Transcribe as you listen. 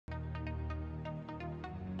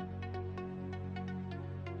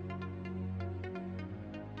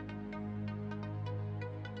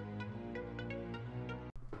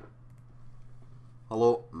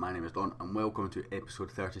Hello, my name is Don and welcome to episode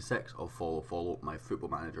 36 of Follow my Football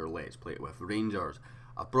Manager Let's Play with Rangers.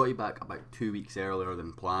 I've brought you back about 2 weeks earlier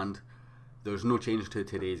than planned. There's no change to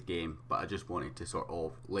today's game, but I just wanted to sort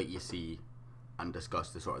of let you see and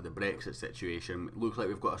discuss the Brexit situation. It looks like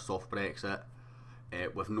we've got a soft Brexit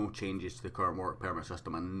with no changes to the current work permit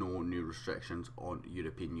system and no new restrictions on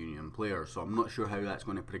European Union players. So I'm not sure how that's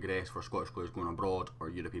going to progress for Scottish players going abroad or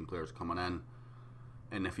European players coming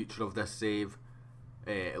in the future of this save.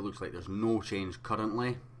 It looks like there's no change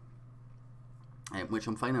currently, which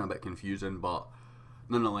I'm finding a bit confusing, but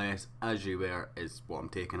nonetheless, as you were is what I'm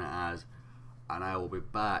taking it as, and I will be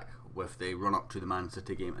back with the run up to the Man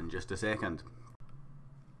City game in just a second.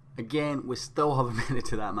 Again, we still haven't made it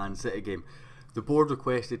to that Man City game. The board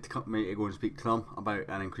requested me to go and speak to them about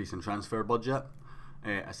an increase in transfer budget.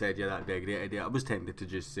 I said, yeah, that'd be a great idea. I was tempted to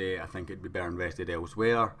just say I think it'd be better invested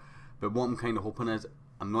elsewhere, but what I'm kind of hoping is,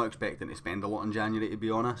 I'm not expecting to spend a lot in January, to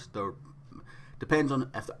be honest. There depends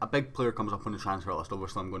on if a big player comes up on the transfer list.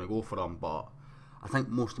 Obviously, I'm going to go for him, but I think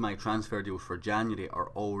most of my transfer deals for January are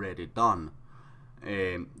already done.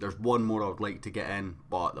 There's one more I would like to get in,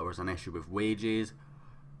 but there was an issue with wages.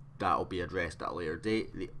 That'll be addressed at a later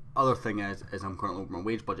date. The other thing is I'm currently over my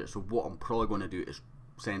wage budget, so what I'm probably going to do is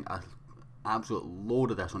send an absolute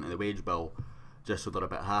load of this onto the wage bill, just so they're a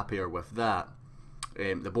bit happier with that.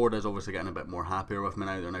 The board is obviously getting a bit more happier with me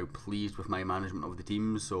now. They're now pleased with my management of the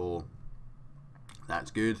team, so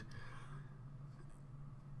that's good.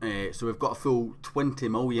 So we've got a full 20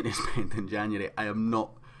 million to spend in January.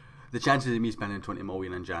 The chances of me spending 20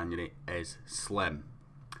 million in January is slim.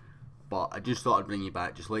 But I just thought I'd bring you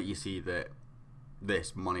back, just let you see that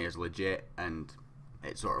this money is legit, and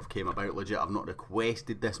it sort of came about legit. I've not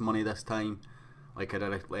requested this money this time like I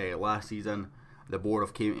did last season. The board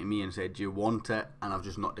have came to me and said, do you want it? And I've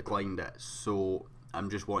just not declined it. So I'm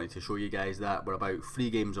just wanting to show you guys that. We're about 3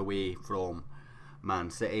 games away from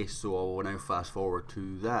Man City, so I will now fast forward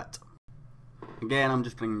to that. Again, I'm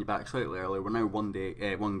just bringing you back slightly early. We're now one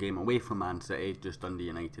game away from Man City, just under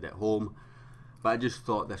United at home. But I just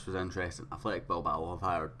thought this was interesting. Athletic Bilbao have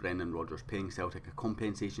hired Brendan Rodgers, paying Celtic a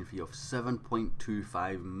compensation fee of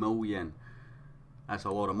 7.25 million. That's a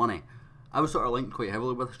lot of money. I was sort of linked quite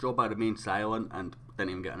heavily with this job. I remained silent and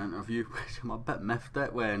didn't even get an interview, which I'm a bit miffed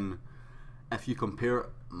at when, if you compare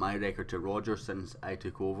my record to Rodgers since I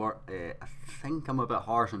took over, I think I'm a bit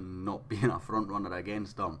harsh on not being a front runner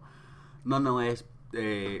against him. Nonetheless,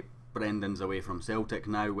 Brendan's away from Celtic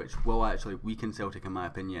now, which will actually weaken Celtic in my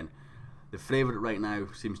opinion. The favourite right now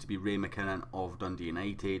seems to be Ray McKinnon of Dundee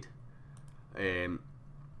United.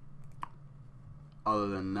 Other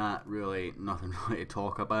than that, really nothing really to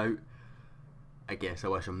talk about. I guess I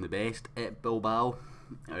wish him the best at Bilbao.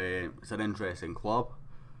 It's an interesting club.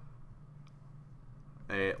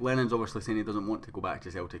 Lennon's obviously saying he doesn't want to go back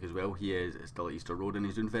to Celtic as well. He is still at Easter Road and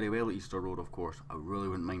he's doing very well at Easter Road, of course. I really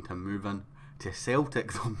wouldn't mind him moving to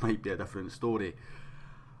Celtic, though might be a different story.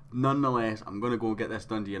 Nonetheless, I'm going to go get this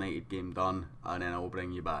Dundee United game done and then I will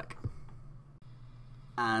bring you back.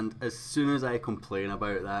 And as soon as I complain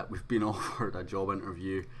about that, we've been offered a job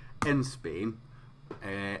interview in Spain.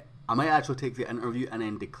 I might actually take the interview and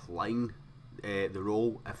then decline the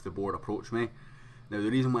role if the board approach me. Now the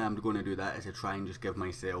reason why I'm going to do that is to try and just give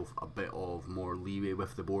myself a bit of more leeway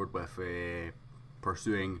with the board with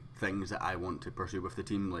pursuing things that I want to pursue with the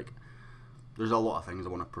team. Like, there's a lot of things I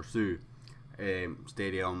want to pursue.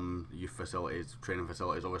 Stadium, youth facilities, training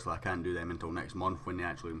facilities, obviously I can't do them until next month when they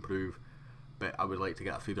actually improve. But I would like to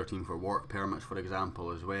get a feeder team for work permits, for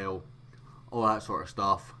example, as well. All that sort of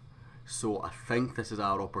stuff. So I think this is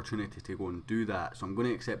our opportunity to go and do that. So I'm going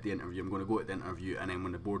to accept the interview. I'm going to go to the interview, and then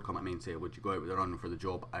when the board come at me and say, would you go out with a run for the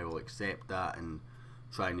job, I will accept that and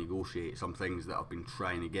try and negotiate some things that I've been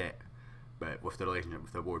trying to get. But with the relationship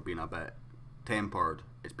with the board being a bit tempered,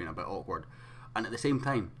 it's been a bit awkward. And at the same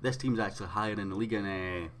time, this team's actually higher in the league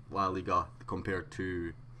in La Liga compared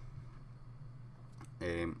to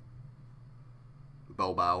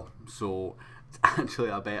Bilbao. So it's actually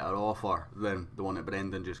a better offer than the one that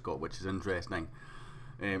Brendan just got, which is interesting.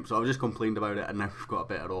 So I've just complained about it and now we've got a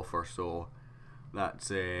better offer, so that's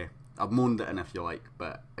I've moaned it in, if you like.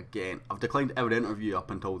 But again, I've declined every interview up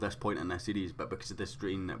until this point in this series, but because of this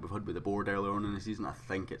strain that we've had with the board earlier on in the season, I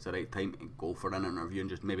think it's the right time to go for an interview and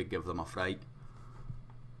just maybe give them a fright.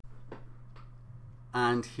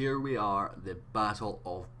 And here we are, the Battle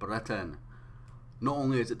of Britain. Not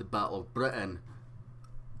only is it the Battle of Britain,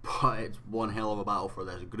 but it's one hell of a battle for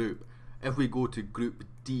this group. If we go to Group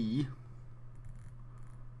D,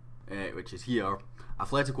 which is here,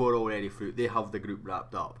 Atletico are already through. They have the group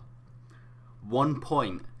wrapped up. 1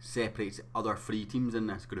 point separates the other 3 teams in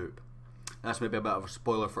this group. That's maybe a bit of a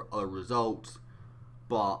spoiler for other results,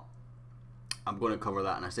 but I'm going to cover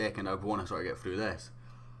that in a second. I want to sort of get through this.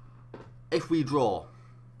 If we draw,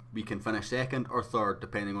 we can finish second or third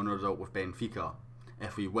depending on the result with Benfica.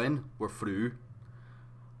 If we win, we're through.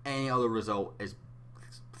 Any other result is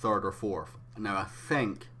third or fourth. Now I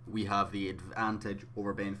think we have the advantage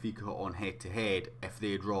over Benfica on head to head if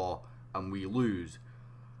they draw and we lose.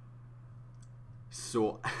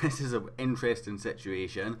 So this is an interesting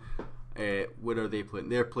situation. Where are they playing?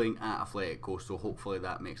 They're playing at Atletico, so hopefully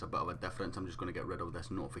that makes a bit of a difference. I'm just going to get rid of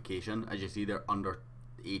this notification. As you see, they're under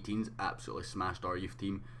 18s, absolutely smashed our youth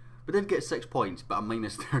team. We did get 6 points, but a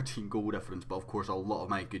minus 13 goal difference. But of course, a lot of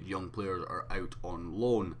my good young players are out on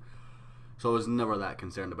loan, so I was never that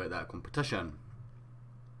concerned about that competition.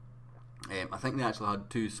 I think they actually had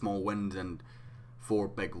 2 small wins and 4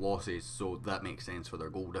 big losses, so that makes sense for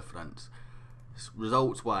their goal difference.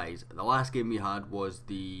 Results wise, the last game we had was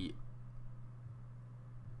the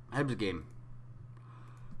Hibs game.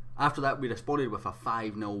 After that, we responded with a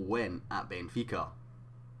 5-0 win at Benfica.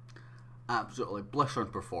 Absolutely blistering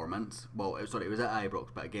performance. Well, it was at Ibrox,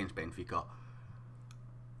 but against Benfica.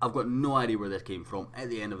 I've got no idea where this came from. At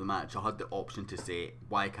the end of the match, I had the option to say,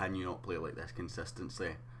 why can you not play like this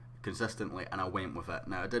consistently, and I went with it.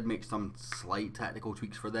 Now, I did make some slight tactical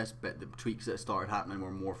tweaks for this, but the tweaks that started happening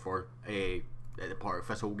were more for the Park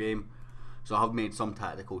Thistle game. So I have made some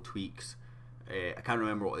tactical tweaks. I can't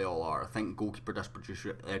remember what they all are. I think goalkeeper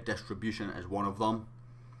distribution is one of them.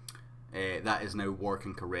 That is now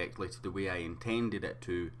working correctly to the way I intended it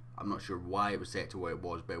to. I'm not sure why it was set to what it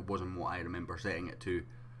was, but it wasn't what I remember setting it to.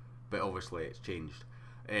 But obviously it's changed.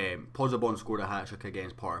 Pozzebon scored a hat-trick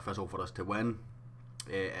against Park Thistle for us to win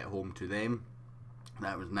at home to them.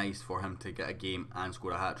 That was nice for him to get a game and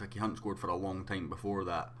score a hat-trick. He hadn't scored for a long time before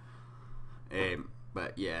that.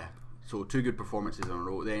 But yeah, so 2 good performances in a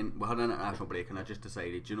row. Then we had an international break and I just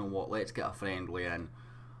decided, you know what, let's get a friendly in.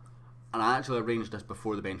 And I actually arranged this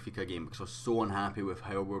before the Benfica game because I was so unhappy with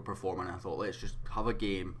how we were performing. I thought, let's just have a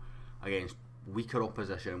game against weaker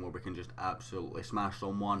opposition where we can just absolutely smash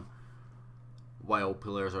someone while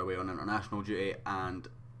players are away on international duty, and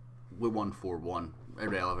we won 4-1.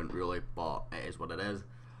 Irrelevant really, but it is what it is.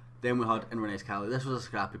 Then we had Inverness Cali. This was a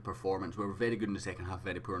scrappy performance. We were very good in the second half,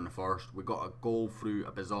 very poor in the first. We got a goal through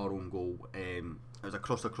a bizarre own goal. It was a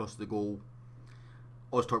cross across the goal.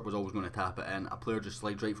 Ozturk was always going to tap it in. A player just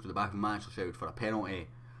slides right through the back of the match, shouted for a penalty.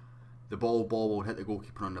 The ball hit the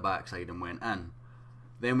goalkeeper on the backside and went in.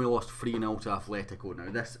 Then we lost 3-0 to Atletico.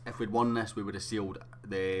 Now this, if we'd won this, we would have sealed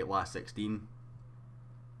the last 16.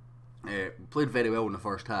 We played very well in the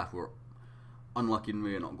first half. We were unlucky in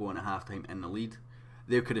we were not going at half time in the lead.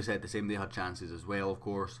 They could have said the same. They had chances as well, of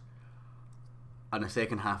course. In the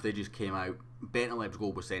second half, they just came out. Bentaleb's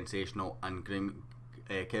goal was sensational, and Kevin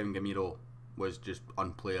Gamiro was just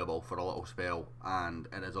unplayable for a little spell, and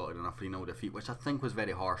it resulted in a 3-0 defeat, which I think was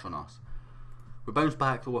very harsh on us. We bounced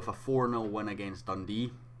back though with a 4-0 win against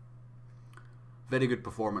Dundee. Very good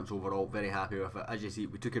performance overall, very happy with it. As you see,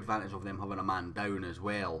 we took advantage of them having a man down as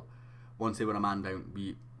well. Once they were a man down,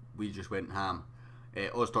 we just went ham.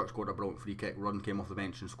 Ozturk scored a brilliant free kick, Run came off the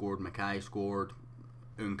bench and scored, Mackay scored,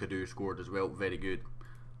 Unkadu scored as well, very good.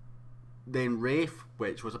 Then Rafe,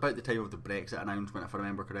 which was about the time of the Brexit announcement if I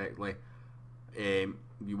remember correctly,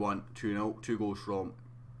 we won 2-0, 2 goals from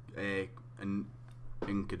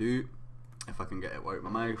Unkadu, if I can get it out of my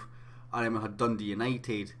mouth. And then we had Dundee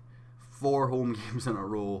United, 4 home games in a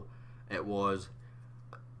row it was,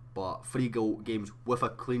 but 3 goal games with a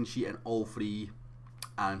clean sheet in all 3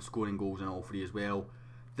 and scoring goals in all 3 as well.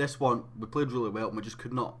 This one we played really well and we just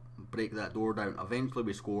could not break that door down. Eventually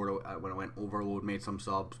we scored when I went overload, made some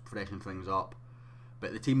subs, freshened things up.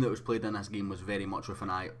 But the team that was played in this game was very much with an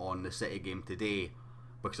eye on the City game today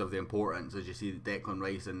because of the importance. As you see, Declan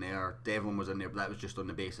Rice in there, Devlin was in there, but that was just on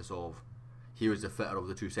the basis of he was the fitter of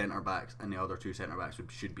the 2 centre backs, and the other 2 centre backs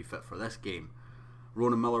should be fit for this game.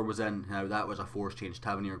 Ronan Miller was in. Now that was a forced change.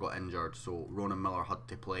 Tavernier got injured, so Ronan Miller had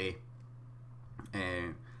to play.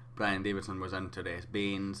 Brian Davidson was in to rest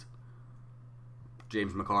Baines.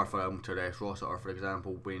 James McArthur in to rest Rossiter, for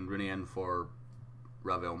example. Wayne Rooney in for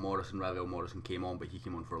Ravel Morrison. Ravel Morrison came on, but he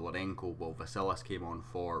came on for Lorenko, while Vasilis came on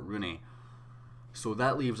for Rooney. So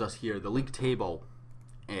that leaves us here. The league table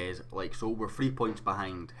is like so. We're 3 points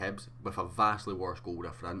behind Hibs with a vastly worse goal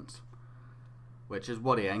difference, which is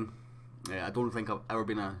worrying. I don't think I've ever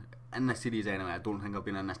been in this series anyway. I don't think I've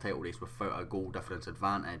been in this title race without a goal difference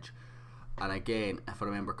advantage. And again, if I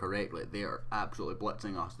remember correctly, they are absolutely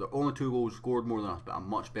blitzing us. They're only 2 goals scored more than us, but a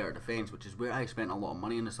much better defence, which is where I spent a lot of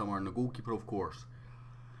money in the summer. And the goalkeeper, of course.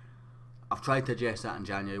 I've tried to adjust that in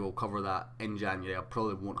January. We'll cover that in January. I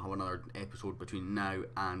probably won't have another episode between now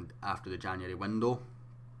and after the January window.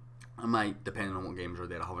 I might, depending on what games are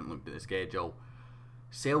there. I haven't looked at the schedule.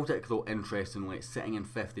 Celtic, though, interestingly, sitting in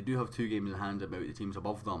 5th. They do have 2 games in hand about the teams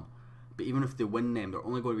above them. But even if they win them, they're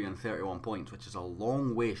only going to be on 31 points, which is a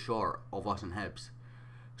long way short of us and Hibs.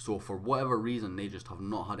 So for whatever reason, they just have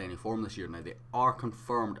not had any form this year. Now, they are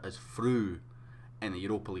confirmed as through in the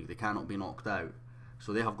Europa League. They cannot be knocked out.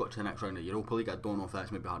 So they have got to the next round of the Europa League. I don't know if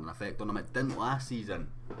that's maybe had an effect on them. It didn't last season.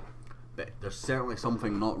 But there's certainly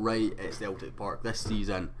something not right at Celtic Park this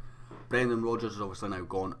season. Brendan Rodgers is obviously now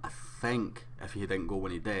gone. I think if he didn't go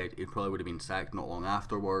when he did, he probably would have been sacked not long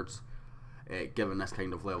afterwards. Given this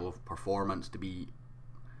kind of level of performance, to be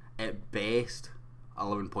at best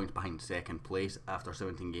 11 points behind second place after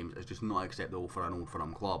 17 games is just not acceptable for an old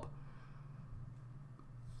firm club.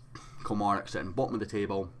 Kilmarnock sitting bottom of the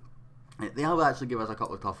table. They have actually given us a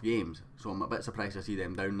couple of tough games, so I'm a bit surprised to see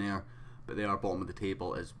them down there, but they are bottom of the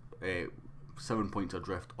table as 7 points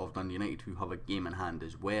adrift of Dundee United, who have a game in hand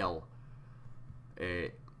as well.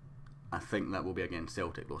 I think that will be against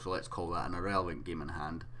Celtic though, so let's call that an irrelevant game in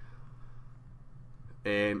hand.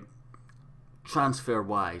 Transfer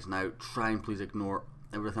wise, now try and please ignore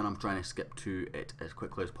everything I'm trying to skip to it as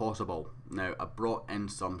quickly as possible. Now, I brought in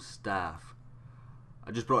some staff.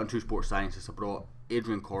 I just brought in 2 sports scientists. I brought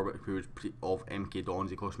Adrian Corbett, who was of MK Dons.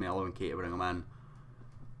 He cost me 11k to bring him in.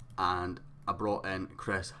 And I brought in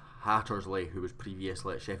Chris Hattersley, who was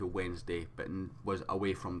previously at Sheffield Wednesday, but was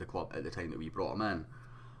away from the club at the time that we brought him in.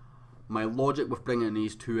 My logic with bringing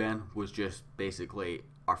these 2 in was just basically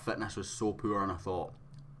our fitness was so poor, and I thought,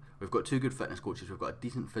 we've got 2 good fitness coaches, we've got a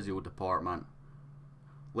decent physio department,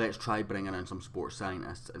 let's try bringing in some sports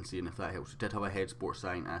scientists and seeing if that helps. We did have a head sports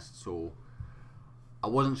scientist, so I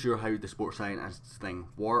wasn't sure how the sports scientists thing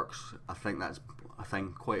works. I think that's a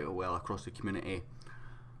thing quite well across the community.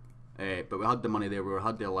 But we had the money there, we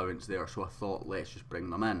had the allowance there, so I thought let's just bring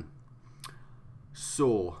them in.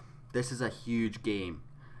 So this is a huge game.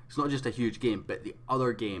 It's not just a huge game, but the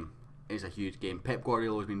other game is a huge game. Pep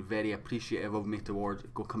Guardiola has been very appreciative of me towards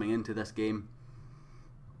coming into this game.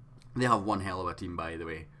 They have one hell of a team, by the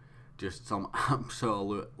way. Just some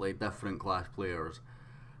absolutely different class players.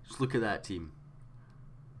 Just look at that team.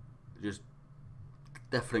 Just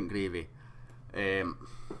different gravy. I'm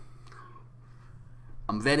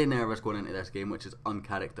very nervous going into this game, which is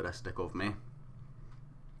uncharacteristic of me.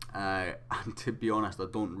 And to be honest, I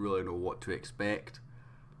don't really know what to expect.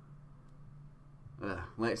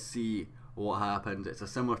 Let's see what happens. It's a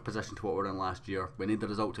similar position to what we were in last year. We need the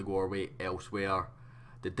result to go our way elsewhere.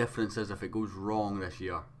 The difference is if it goes wrong this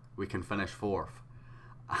year, we can finish 4th.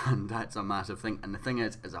 And that's a massive thing. And the thing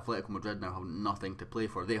is Atletico Madrid now have nothing to play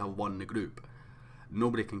for. They have won the group.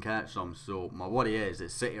 Nobody can catch them. So my worry is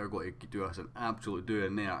that City are going to do us an absolute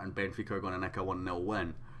doing there, and Benfica are going to nick a 1-0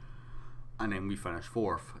 win. And then we finish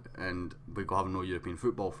 4th. And we go have no European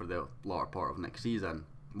football for the latter part of next season.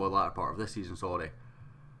 Well, the latter part of this season, sorry.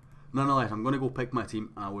 Nonetheless, I'm going to go pick my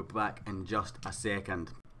team, and I'll be back in just a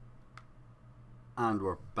second. And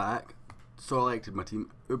we're back. So I elected my team,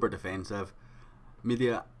 uber defensive.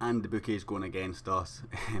 Media and the bookies going against us.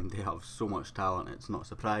 They have so much talent, it's not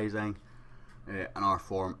surprising. And our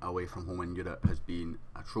form away from home in Europe has been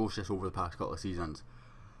atrocious over the past couple of seasons.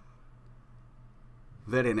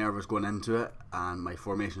 Very nervous going into it, and my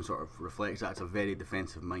formation sort of reflects that. It's a very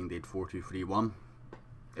defensive minded 4-2-3-1.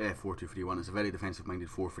 4-2-3-1. It's a very defensive minded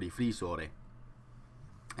 4-3-3, sorry.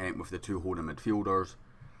 With the 2 holding midfielders,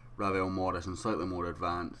 Ravel Morrison slightly more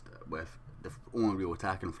advanced, with the only real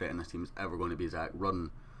attacking threat in this team is ever going to be Zach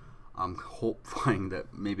Rudden. I'm hoping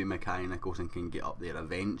that maybe Mackay Nicholson can get up there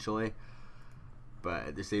eventually, but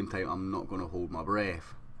at the same time I'm not going to hold my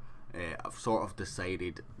breath. I've sort of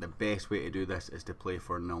decided the best way to do this is to play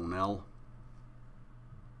for 0-0.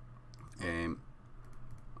 I'm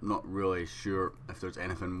not really sure if there's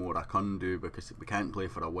anything more I can do, because we can't play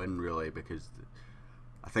for a win really, because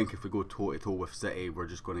I think if we go toe to toe with City, we're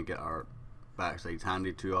just going to get our backsides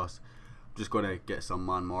handed to us. I'm just going to get some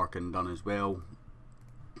man marking done as well.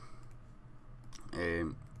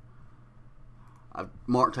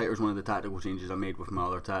 Mark Tighter is one of the tactical changes I made with my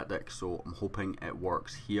other tactics, so I'm hoping it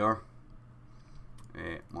works here.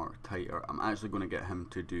 Mark Tighter, I'm actually going to get him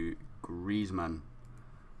to do Griezmann,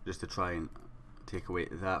 just to try and take away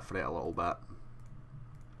that threat a little bit.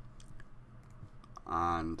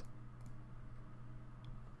 And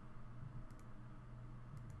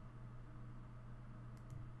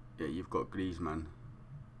yeah, you've got Griezmann,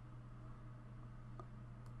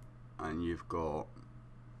 and you've got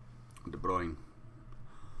De Bruyne.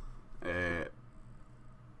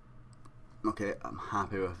 Okay, Okay, I'm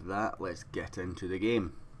happy with that. Let's get into the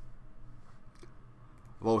game.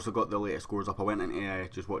 I've also got the latest scores up. I went in AI,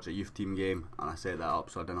 just watched a youth team game, and I set that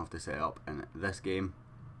up so I didn't have to set it up in this game.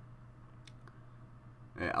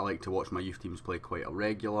 I like to watch my youth teams play quite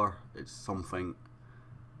regular. It's something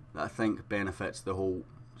that I think benefits the whole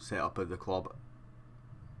setup of the club.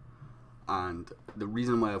 And the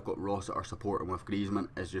reason why I've got Rossiter supporting with Griezmann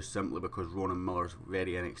is just simply because Ronan Miller's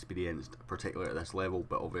very inexperienced, particularly at this level,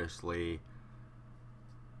 but obviously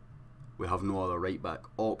we have no other right back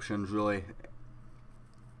options really.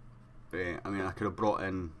 I mean, I could have brought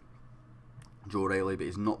in Joe Riley, but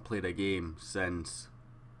he's not played a game since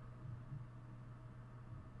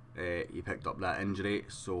he picked up that injury,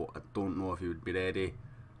 so I don't know if he would be ready.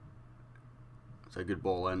 It's a good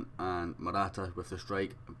ball in, and Morata with the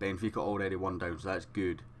strike. Benfica already 1 down, so that's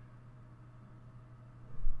good.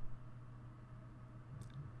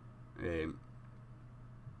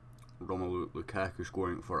 Romelu Lukaku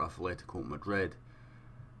scoring for Atletico Madrid.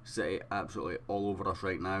 City absolutely all over us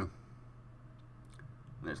right now.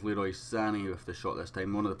 And it's Leroy Sané with the shot this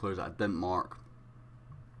time. One of the players that I didn't mark,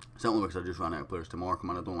 simply because I just ran out of players to mark him,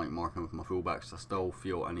 and I don't like marking with my fullbacks. I still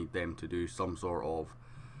feel I need them to do some sort of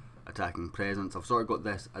attacking presence. I've sort of got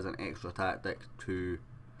this as an extra tactic to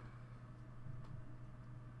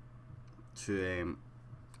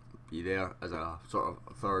be there as a sort of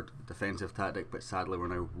third defensive tactic, but sadly we're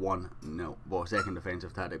now 1-0. Well, second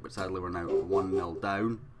defensive tactic, but sadly we're now 1-0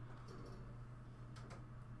 down.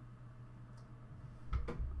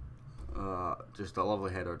 Just a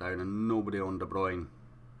lovely header down, and nobody on De Bruyne.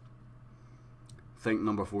 I think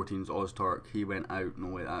number 14's Ozturk. He went out. No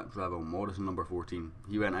wait, that's Ravel Morrison, number 14.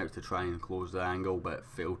 He went out to try and close the angle, but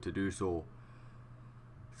failed to do so.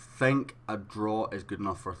 Think a draw is good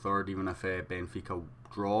enough for third, even if Benfica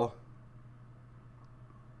draw,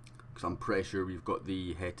 because I'm pretty sure we've got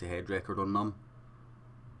the head-to-head record on them,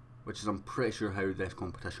 which is, I'm pretty sure, how this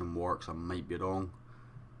competition works. I might be wrong.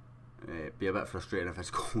 Be a bit frustrating if it's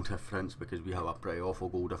goal difference, because we have a pretty awful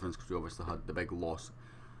goal difference, because we obviously had the big loss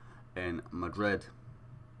in Madrid.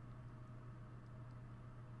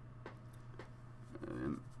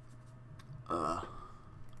 I'm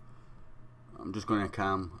just going to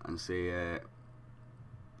calm and say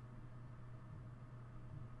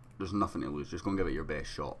there's nothing to lose. Just go and give it your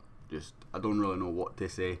best shot. Just, I don't really know what to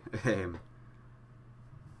say. The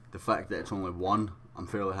fact that it's only 1, I'm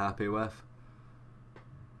fairly happy with.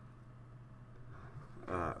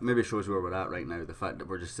 Maybe shows where we're at right now. The fact that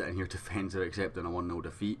we're just sitting here defensive, accepting a 1-0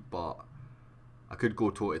 defeat. But I could go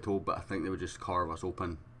toe to toe, but I think they would just carve us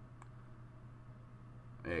open.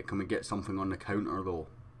 Can we get something on the counter though?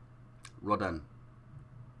 Rudden.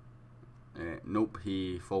 Nope,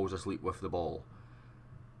 he falls asleep with the ball.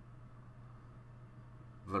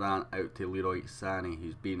 Varane out to Leroy Sané,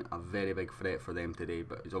 who's been a very big threat for them today,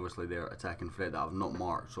 but he's obviously their attacking threat that I've not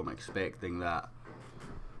marked, so I'm expecting that.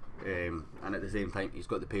 And at the same time, he's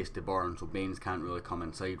got the pace to burn, so Baines can't really come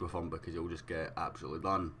inside with him because he'll just get absolutely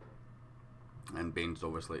done. And Baines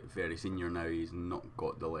obviously very senior now, he's not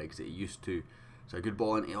got the legs that he used to. So a good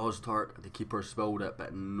ball into Ozturk, the keeper spilled it,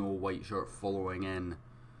 but no white shirt following in.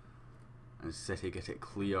 And City get it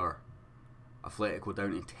clear. Atletico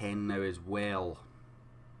down to 10 now as well.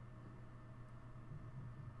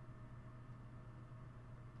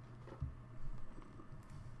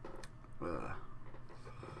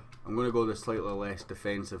 I'm going to go the slightly less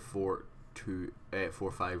defensive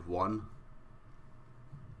 4-2-4-5-1,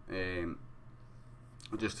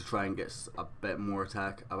 just to try and get a bit more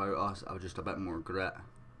attack about us, just a bit more grit.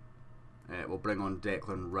 We'll bring on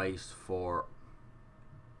Declan Rice for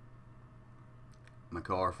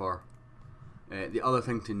MacArthur. The other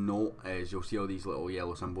thing to note is you'll see all these little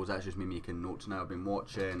yellow symbols. That's just me making notes now. I've been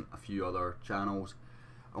watching a few other channels,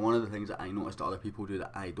 and one of the things that I noticed that other people do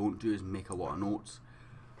that I don't do is make a lot of notes.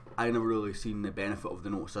 I never really seen the benefit of the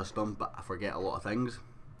note system, but I forget a lot of things.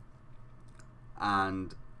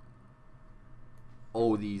 And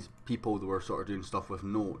all these people that were sort of doing stuff with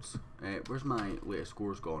notes. Where's my latest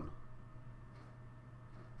scores gone?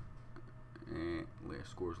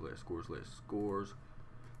 Latest scores.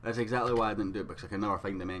 That's exactly why I didn't do it, because I can never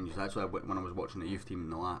find the menus. That's why when I was watching the youth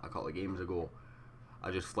team a couple of games ago,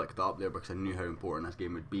 I just flicked it up there because I knew how important this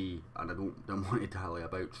game would be, and I don't want to dally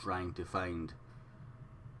about trying to find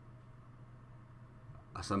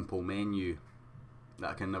a simple menu that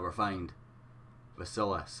I can never find.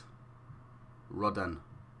 Vasilis, Rudden,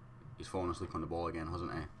 he's fallen asleep on the ball again,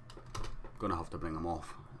 hasn't he? Gonna have to bring him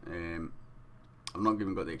off. I've not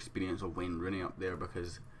even got the experience of Wayne Rooney up there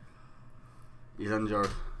because he's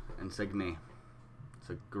injured. Insigne. It's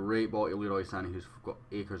a great ball to Leroy Sané, who's got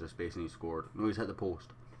acres of space, and he scored. No, he's hit the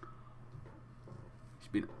post.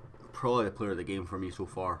 been probably the player of the game for me so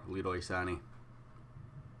far, Leroy Sané.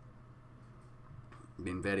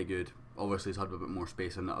 Been very good. Obviously he's had a bit more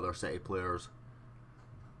space than the other City players,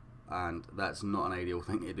 and that's not an ideal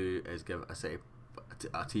thing to do, is give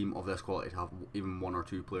a team of this quality to have even one or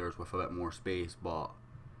two players with a bit more space, but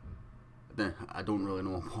I don't really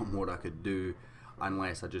know what more I could do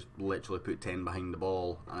unless I just literally put 10 behind the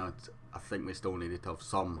ball, and I think we still needed to have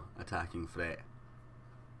some attacking threat.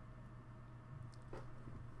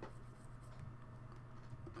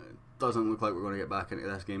 It doesn't look like we're going to get back into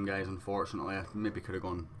this game, guys, unfortunately. I maybe could have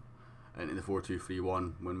gone into the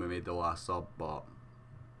 4-2-3-1 when we made the last sub, but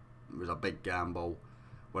it was a big gamble.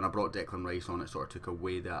 When I brought Declan Rice on, it sort of took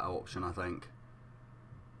away that option, I think.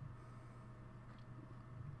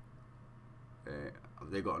 Have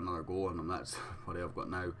they got another goal on them? That's what I've got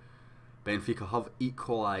now. Benfica have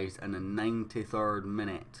equalised in the 93rd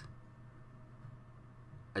minute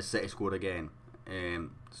as City scored again.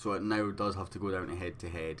 So it now does have to go down to head to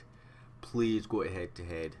head. Please go to head to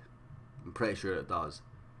head. I'm pretty sure it does.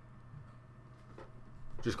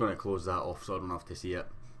 Just going to close that off so I don't have to see it.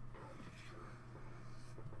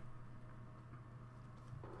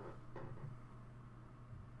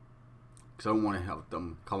 Because I don't want to have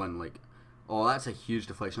them come in like, oh, that's a huge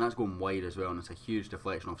deflection. That's going wide as well, and it's a huge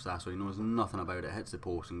deflection off Sasso. He knows nothing about it. Hits the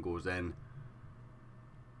post and goes in.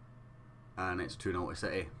 And it's 2-0 to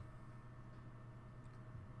City.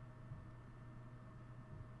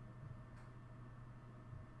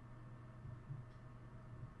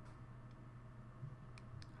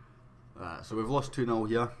 So we've lost 2-0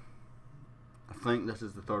 here. I think this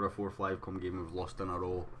is the third or fourth live-com game we've lost in a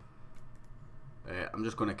row. I'm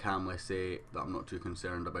just going to calmly say that I'm not too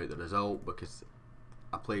concerned about the result because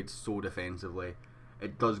I played so defensively.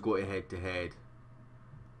 It does go to head to head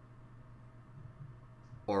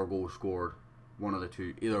or goal scored, one of the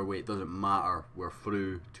two. Either way, it doesn't matter. We're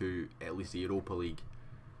through to at least the Europa League.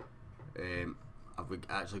 I've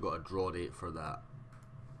actually got a draw date for that.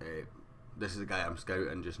 This is the guy I'm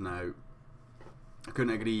scouting just now. I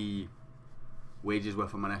couldn't agree wages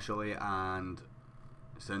with him initially, and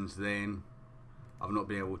since then I've not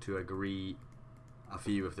been able to agree a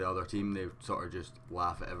fee with the other team. They sort of just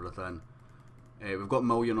laugh at everything. We've got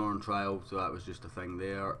Million on trial, so that was just a thing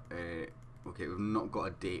there. Okay, we've not got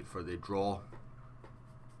a date for the draw.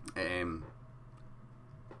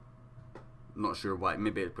 Not sure why.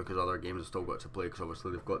 Maybe it's because other games have still got to play, because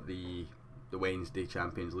obviously they've got the Wednesday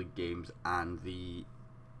Champions League games and the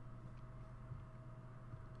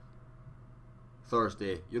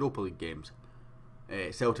Thursday Europa League games.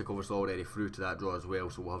 Celtic obviously already through to that draw as well,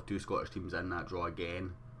 so we'll have two Scottish teams in that draw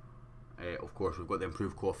again. Of course, we've got the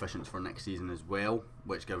improved coefficients for next season as well,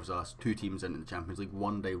 which gives us two teams into the Champions League,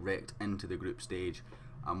 one direct into the group stage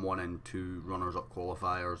and one into runners-up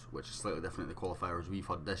qualifiers, which is slightly different than the qualifiers we've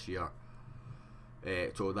had this year.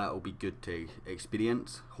 So that will be good to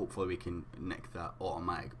experience. Hopefully we can nick that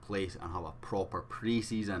automatic place and have a proper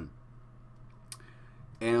pre-season.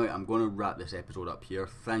 Anyway, I'm going to wrap this episode up here.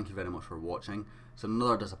 Thank you very much for watching. It's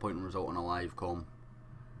another disappointing result on a live com,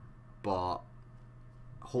 but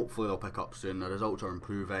hopefully they'll pick up soon. The results are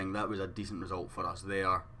improving. That was a decent result for us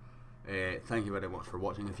there. Thank you very much for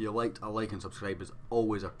watching. If you liked, a like and subscribe is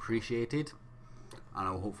always appreciated, and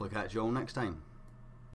I will hopefully catch you all next time.